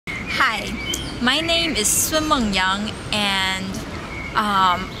Hi, my name is Sun Meng Yang, and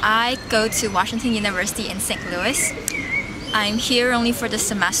I go to Washington University in St. Louis. I'm here only for the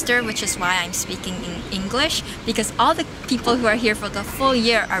semester, which is why I'm speaking in English, because all the people who are here for the full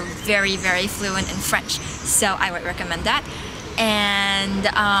year are very fluent in French, so I would recommend that. And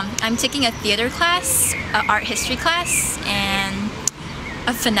I'm taking a theater class, an art history class, and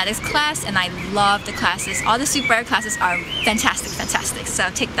a phonetics class, and I love the classes. All the super art classes are fantastic,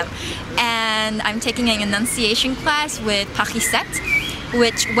 so take them. And I'm taking an enunciation class with Parisette,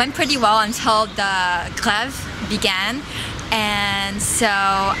 which went pretty well until the grève began, and so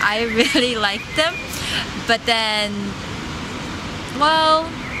I really liked them. But then, well,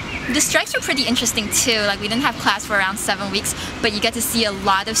 the strikes were pretty interesting too. Like, we didn't have class for around 7 weeks, but you get to see a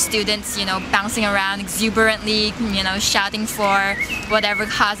lot of students, bouncing around exuberantly, shouting for whatever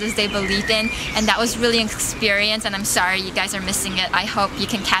causes they believe in, and that was really an experience, and I'm sorry you guys are missing it. I hope you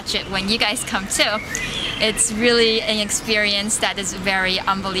can catch it when you guys come too. It's really an experience that is very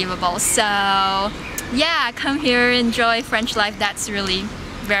unbelievable. So yeah, come here, enjoy French life. That's really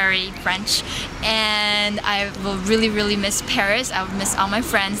very French, and I will really miss Paris. I will miss all my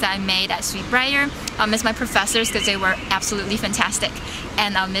friends that I made at Sweetbriar. I'll miss my professors because they were absolutely fantastic,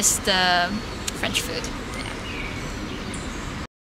 and I'll miss the French food.